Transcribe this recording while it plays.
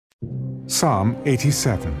Psalm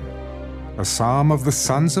 87, a psalm of the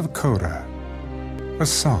sons of Korah, a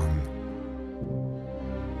song.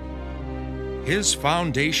 His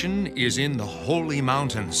foundation is in the holy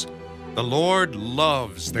mountains. The Lord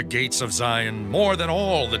loves the gates of Zion more than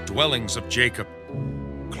all the dwellings of Jacob.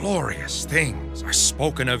 Glorious things are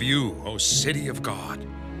spoken of you, O city of God.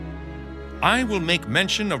 I will make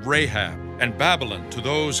mention of Rahab and Babylon to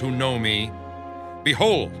those who know me.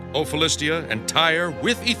 Behold, O Philistia and Tyre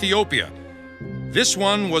with Ethiopia, this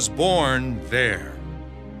one was born there.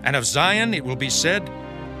 And of Zion it will be said,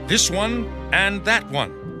 this one and that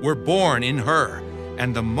one were born in her,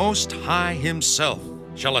 and the Most High himself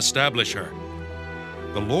shall establish her.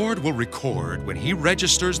 The Lord will record when he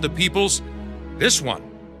registers the peoples, this one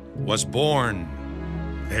was born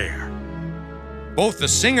there. Both the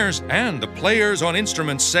singers and the players on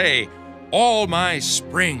instruments say, all my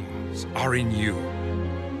springs are in you.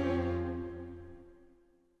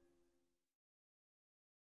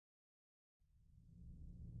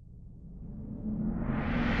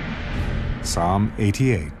 Psalm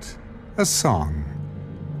 88, a song,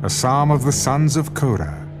 a psalm of the sons of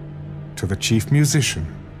Korah, to the chief musician,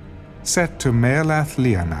 set to Me'elath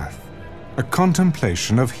Leannath, a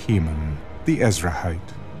contemplation of Heman the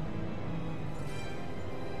Ezrahite.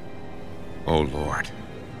 O Lord,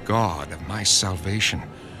 God of my salvation,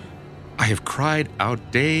 I have cried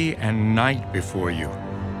out day and night before you.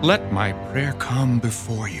 Let my prayer come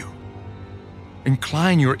before you.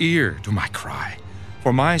 Incline your ear to my cry,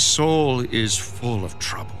 for my soul is full of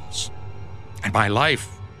troubles, and my life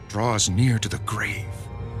draws near to the grave.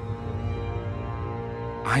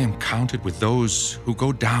 I am counted with those who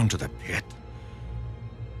go down to the pit.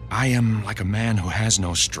 I am like a man who has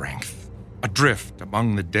no strength, adrift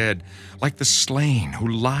among the dead, like the slain who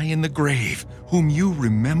lie in the grave, whom you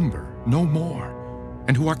remember no more,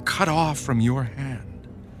 and who are cut off from your hand.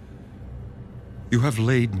 You have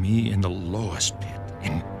laid me in the lowest pit,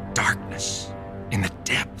 in darkness, in the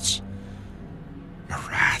depths. Your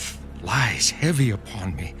wrath lies heavy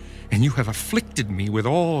upon me, and you have afflicted me with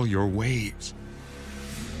all your waves.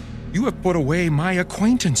 You have put away my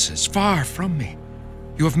acquaintances far from me.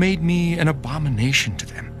 You have made me an abomination to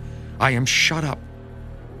them. I am shut up,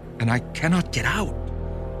 and I cannot get out.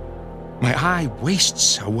 My eye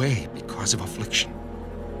wastes away because of affliction.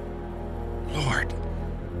 Lord,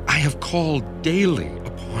 I have called daily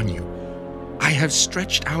upon you. I have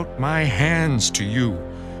stretched out my hands to you.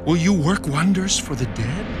 Will you work wonders for the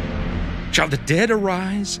dead? Shall the dead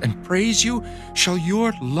arise and praise you? Shall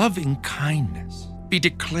your loving kindness be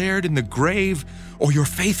declared in the grave, or your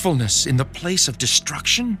faithfulness in the place of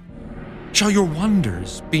destruction? Shall your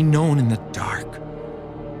wonders be known in the dark,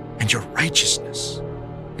 and your righteousness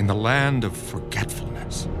in the land of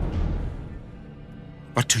forgetfulness?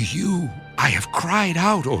 But to you I have cried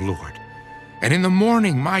out, O Lord, and in the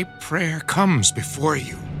morning my prayer comes before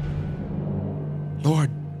you.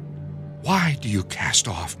 Lord, why do you cast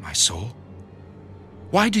off my soul?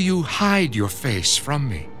 Why do you hide your face from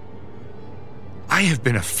me? I have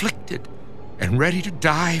been afflicted and ready to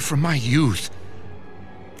die from my youth.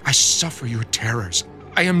 I suffer your terrors.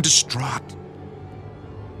 I am distraught.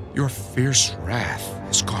 Your fierce wrath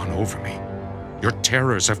has gone over me. Your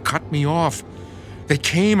terrors have cut me off. They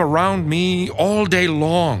came around me all day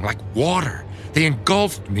long like water. They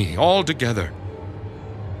engulfed me altogether.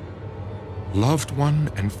 Loved one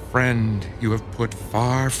and friend you have put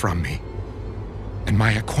far from me, and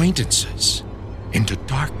my acquaintances into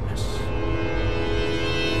darkness.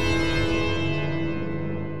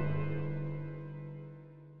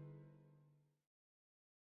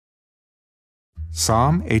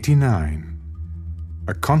 Psalm 89,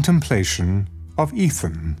 a contemplation of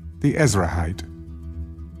Ethan the Ezrahite.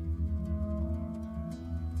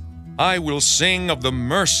 I will sing of the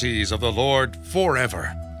mercies of the Lord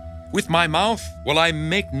forever. With my mouth will I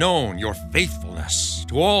make known your faithfulness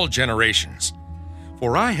to all generations.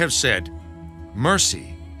 For I have said,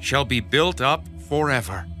 mercy shall be built up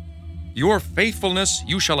forever. Your faithfulness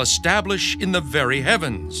you shall establish in the very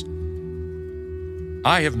heavens.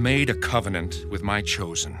 I have made a covenant with my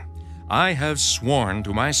chosen. I have sworn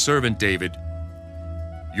to my servant David,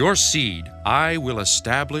 your seed I will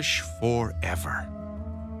establish forever,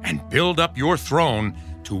 and build up your throne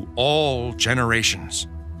to all generations.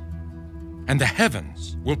 And the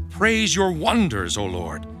heavens will praise your wonders, O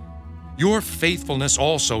Lord, your faithfulness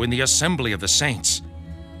also in the assembly of the saints.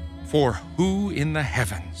 For who in the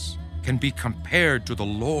heavens can be compared to the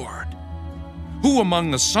Lord? Who among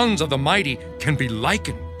the sons of the mighty can be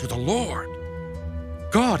likened to the Lord?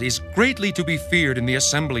 God is greatly to be feared in the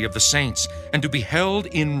assembly of the saints, and to be held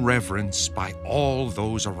in reverence by all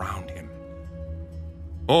those around him.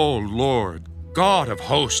 O Lord, God of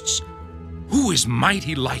hosts, who is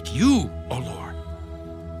mighty like you, O Lord?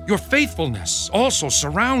 Your faithfulness also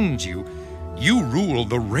surrounds you. You rule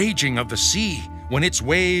the raging of the sea. When its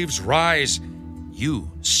waves rise,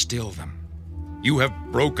 you still them. You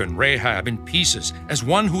have broken Rahab in pieces as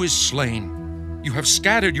one who is slain. You have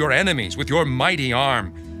scattered your enemies with your mighty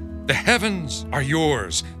arm. The heavens are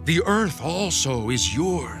yours. The earth also is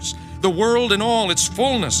yours. The world and all its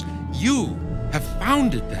fullness, you have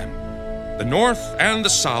founded them. The north and the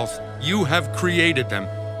south, you have created them.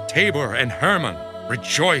 Tabor and Hermon,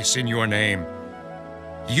 rejoice in your name.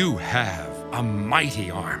 You have a mighty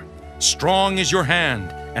arm. Strong is your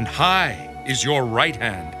hand, and high is your right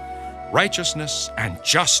hand. Righteousness and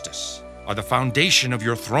justice are the foundation of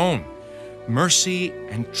your throne. Mercy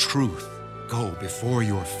and truth go before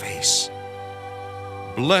your face.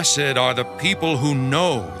 Blessed are the people who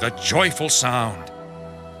know the joyful sound.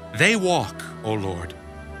 They walk, O Lord,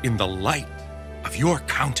 in the light of your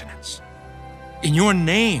countenance. In your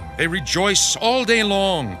name they rejoice all day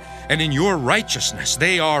long, and in your righteousness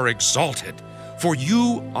they are exalted. For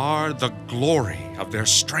you are the glory of their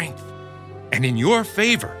strength, and in your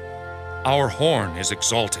favor our horn is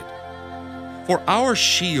exalted. For our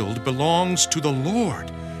shield belongs to the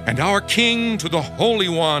Lord, and our King to the Holy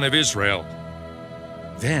One of Israel.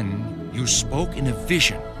 Then you spoke in a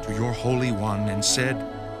vision to your Holy One and said,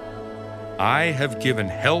 I have given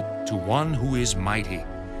help to one who is mighty.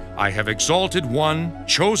 I have exalted one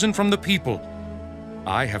chosen from the people.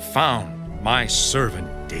 I have found my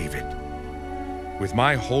servant David. With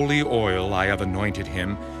my holy oil I have anointed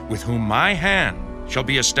him, with whom my hand shall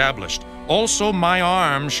be established. Also my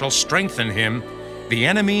arm shall strengthen him. The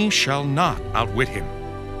enemy shall not outwit him,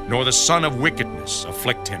 nor the son of wickedness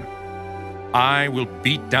afflict him. I will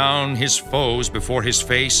beat down his foes before his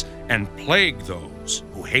face and plague those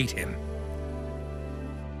who hate him.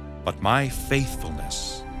 But my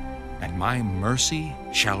faithfulness and my mercy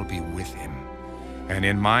shall be with him, and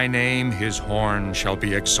in my name his horn shall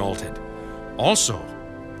be exalted. Also,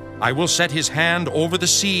 I will set his hand over the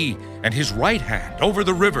sea, and his right hand over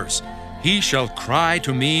the rivers. He shall cry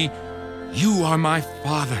to me, You are my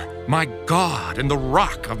Father, my God, and the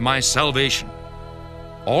rock of my salvation.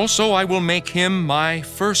 Also I will make him my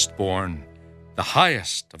firstborn, the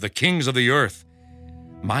highest of the kings of the earth.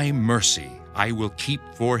 My mercy I will keep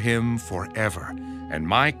for him forever, and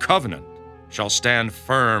my covenant shall stand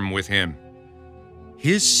firm with him.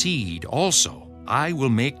 His seed also I will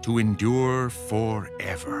make to endure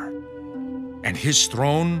forever, and his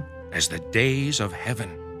throne as the days of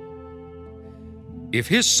heaven. If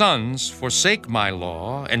his sons forsake my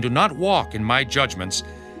law and do not walk in my judgments,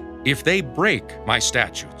 if they break my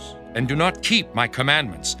statutes and do not keep my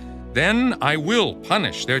commandments, then I will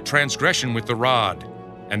punish their transgression with the rod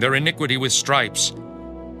and their iniquity with stripes.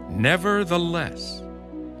 Nevertheless,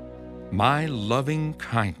 my loving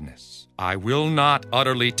kindness I will not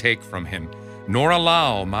utterly take from him, nor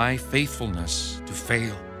allow my faithfulness to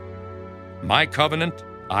fail. My covenant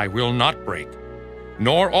I will not break,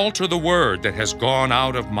 nor alter the word that has gone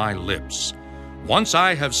out of my lips. Once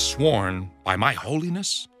I have sworn by my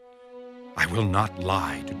holiness, I will not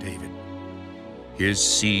lie to David. His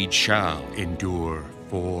seed shall endure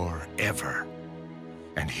forever,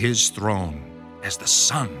 and his throne as the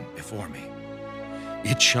sun before me.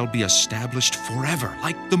 It shall be established forever,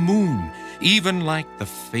 like the moon, even like the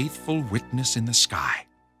faithful witness in the sky.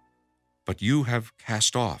 But you have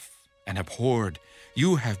cast off and abhorred.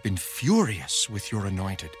 You have been furious with your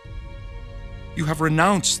anointed. You have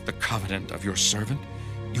renounced the covenant of your servant.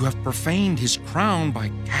 You have profaned his crown by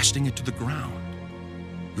casting it to the ground.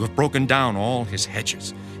 You have broken down all his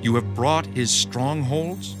hedges. You have brought his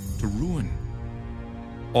strongholds to ruin.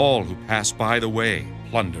 All who pass by the way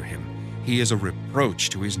plunder him. He is a reproach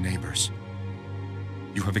to his neighbors.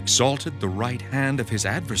 You have exalted the right hand of his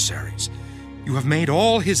adversaries. You have made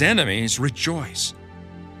all his enemies rejoice.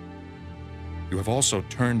 You have also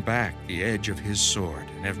turned back the edge of his sword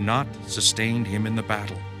and have not sustained him in the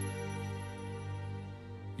battle.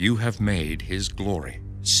 You have made his glory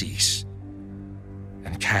cease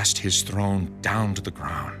and cast his throne down to the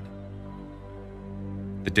ground.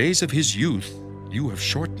 The days of his youth you have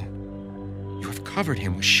shortened. You have covered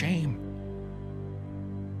him with shame.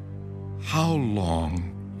 How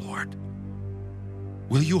long, Lord?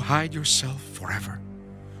 Will you hide yourself forever?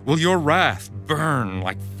 Will your wrath burn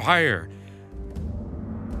like fire?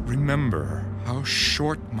 Remember how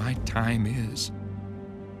short my time is.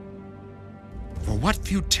 For what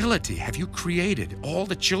futility have you created all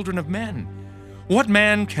the children of men? What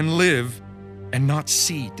man can live and not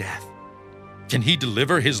see death? Can he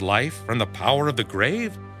deliver his life from the power of the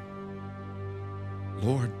grave?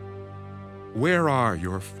 Lord, where are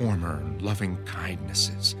your former loving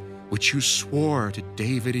kindnesses, which you swore to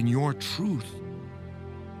David in your truth?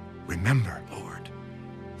 Remember, Lord,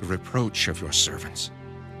 the reproach of your servants,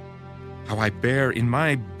 how I bear in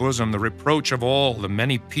my bosom the reproach of all the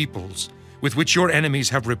many peoples with which your enemies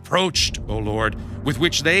have reproached, O Lord, with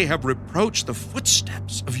which they have reproached the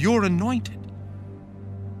footsteps of your anointed.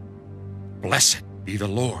 Blessed be the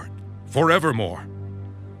Lord forevermore.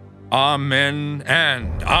 Amen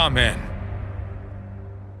and amen.